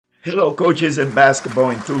Hello, coaches and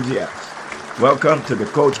basketball enthusiasts. Welcome to the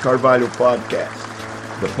Coach Carvalho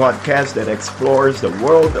podcast, the podcast that explores the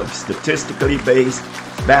world of statistically based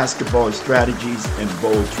basketball strategies and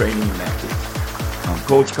bold training methods. I'm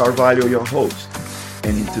Coach Carvalho, your host,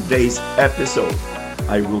 and in today's episode,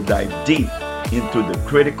 I will dive deep into the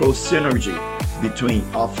critical synergy between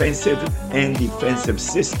offensive and defensive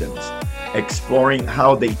systems, exploring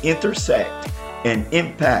how they intersect and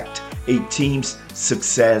impact a team's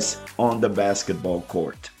success on the basketball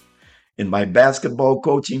court. In my basketball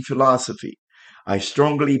coaching philosophy, I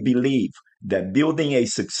strongly believe that building a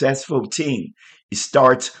successful team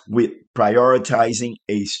starts with prioritizing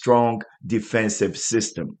a strong defensive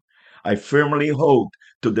system. I firmly hold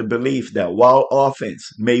to the belief that while offense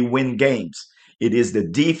may win games, it is the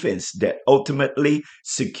defense that ultimately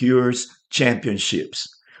secures championships.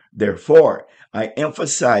 Therefore, I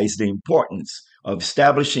emphasize the importance of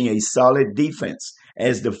establishing a solid defense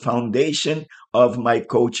as the foundation of my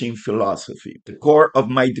coaching philosophy. The core of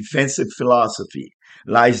my defensive philosophy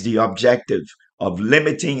lies the objective of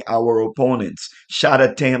limiting our opponents' shot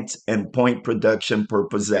attempts and point production per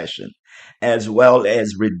possession, as well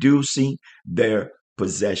as reducing their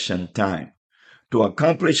possession time. To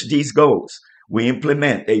accomplish these goals, we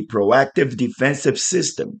implement a proactive defensive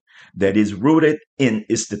system that is rooted in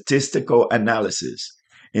statistical analysis.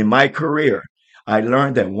 In my career, I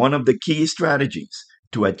learned that one of the key strategies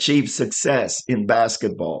to achieve success in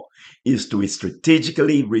basketball is to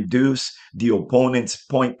strategically reduce the opponent's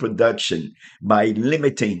point production by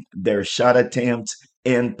limiting their shot attempts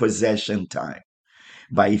and possession time.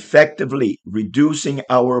 By effectively reducing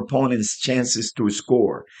our opponent's chances to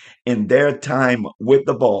score and their time with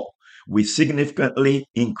the ball, we significantly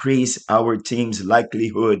increase our team's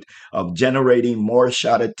likelihood of generating more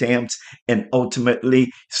shot attempts and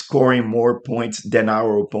ultimately scoring more points than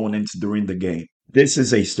our opponents during the game. This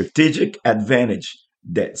is a strategic advantage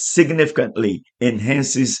that significantly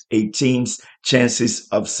enhances a team's chances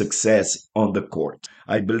of success on the court.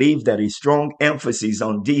 I believe that a strong emphasis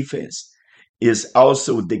on defense is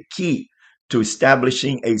also the key to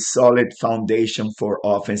establishing a solid foundation for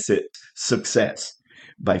offensive success.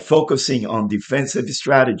 By focusing on defensive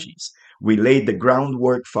strategies, we lay the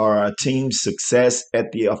groundwork for our team's success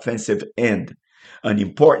at the offensive end. An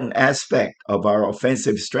important aspect of our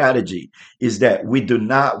offensive strategy is that we do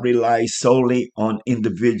not rely solely on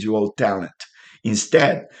individual talent.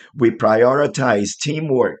 Instead, we prioritize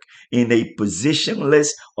teamwork in a positionless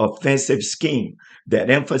offensive scheme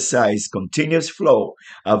that emphasizes continuous flow,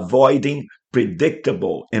 avoiding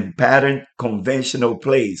predictable and patterned conventional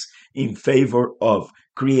plays in favor of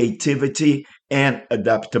creativity and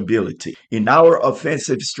adaptability. In our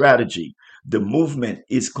offensive strategy, the movement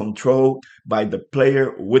is controlled by the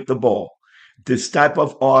player with the ball. This type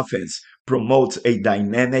of offense promotes a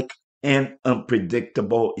dynamic and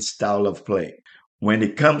unpredictable style of play. When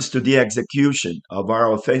it comes to the execution of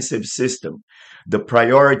our offensive system, the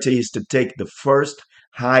priority is to take the first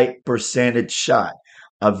high percentage shot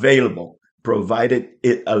available, provided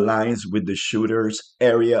it aligns with the shooter's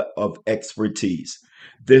area of expertise.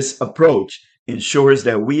 This approach ensures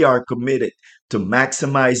that we are committed to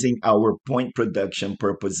maximizing our point production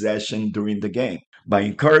per possession during the game. By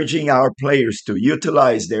encouraging our players to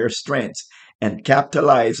utilize their strengths and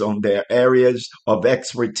capitalize on their areas of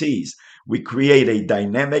expertise, we create a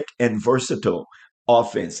dynamic and versatile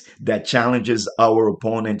offense that challenges our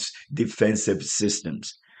opponent's defensive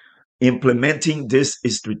systems. Implementing this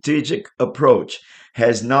strategic approach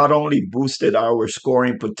has not only boosted our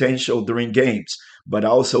scoring potential during games, but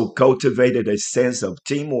also cultivated a sense of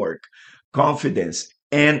teamwork, confidence,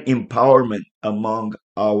 and empowerment among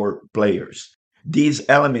our players. These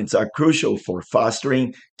elements are crucial for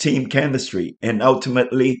fostering team chemistry and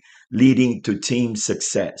ultimately leading to team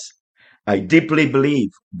success. I deeply believe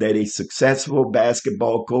that a successful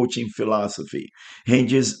basketball coaching philosophy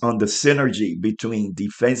hinges on the synergy between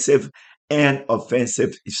defensive and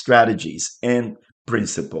offensive strategies and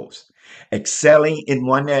principles. Excelling in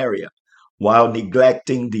one area while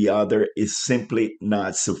neglecting the other is simply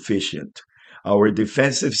not sufficient. Our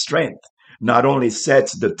defensive strength not only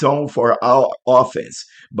sets the tone for our offense,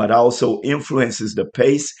 but also influences the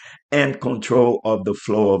pace and control of the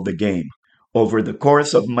flow of the game. Over the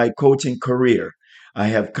course of my coaching career, I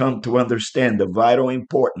have come to understand the vital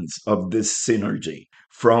importance of this synergy.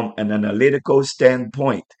 From an analytical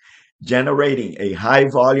standpoint, generating a high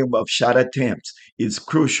volume of shot attempts is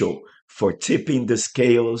crucial for tipping the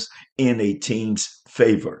scales in a team's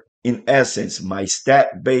favor. In essence, my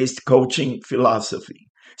stat based coaching philosophy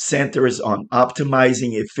centers on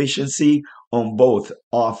optimizing efficiency on both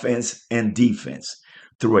offense and defense.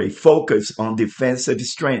 Through a focus on defensive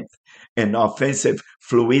strength and offensive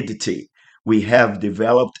fluidity, we have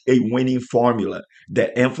developed a winning formula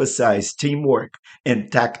that emphasizes teamwork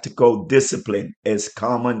and tactical discipline as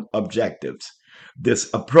common objectives. This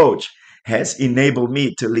approach has enabled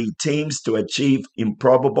me to lead teams to achieve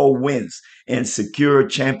improbable wins and secure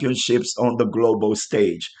championships on the global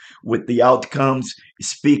stage, with the outcomes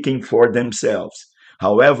speaking for themselves.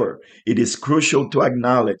 However, it is crucial to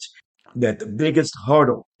acknowledge that the biggest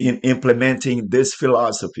hurdle in implementing this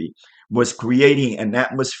philosophy was creating an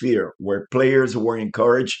atmosphere where players were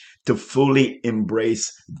encouraged to fully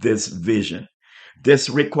embrace this vision. This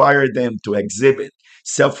required them to exhibit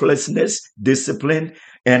selflessness, discipline,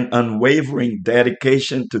 and unwavering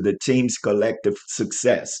dedication to the team's collective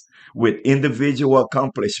success, with individual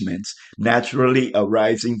accomplishments naturally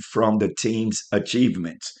arising from the team's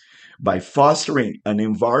achievements. By fostering an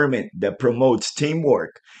environment that promotes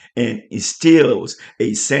teamwork and instills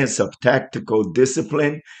a sense of tactical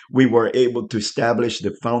discipline, we were able to establish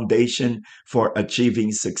the foundation for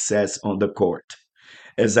achieving success on the court.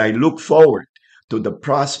 As I look forward to the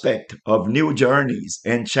prospect of new journeys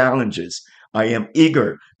and challenges, I am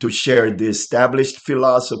eager to share the established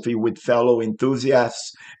philosophy with fellow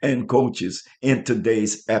enthusiasts and coaches in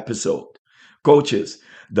today's episode. Coaches,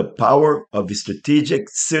 the power of strategic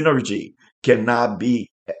synergy cannot be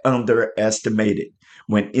underestimated.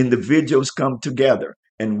 When individuals come together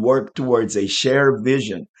and work towards a shared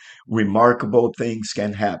vision, remarkable things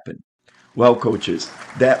can happen. Well, coaches,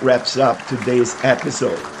 that wraps up today's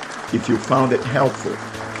episode. If you found it helpful,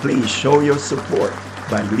 please show your support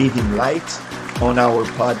by leaving likes on our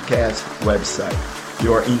podcast website.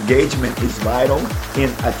 Your engagement is vital in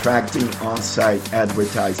attracting on-site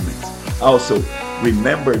advertisements. Also,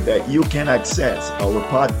 remember that you can access our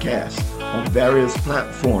podcast on various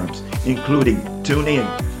platforms, including TuneIn,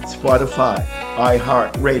 Spotify,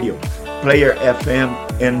 iHeartRadio, Player FM,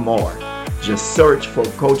 and more. Just search for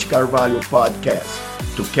Coach Carvalho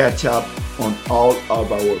Podcast to catch up on all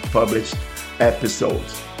of our published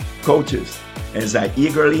episodes. Coaches, as I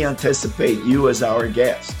eagerly anticipate you as our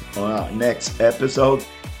guest on our next episode,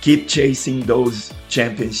 keep chasing those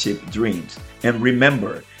championship dreams. And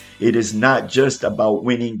remember, it is not just about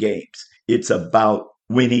winning games, it's about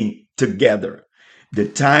winning together. The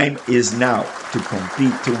time is now to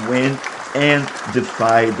compete to win and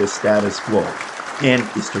defy the status quo. And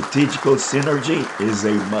strategical synergy is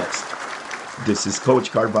a must. This is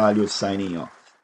Coach Carvalho signing off.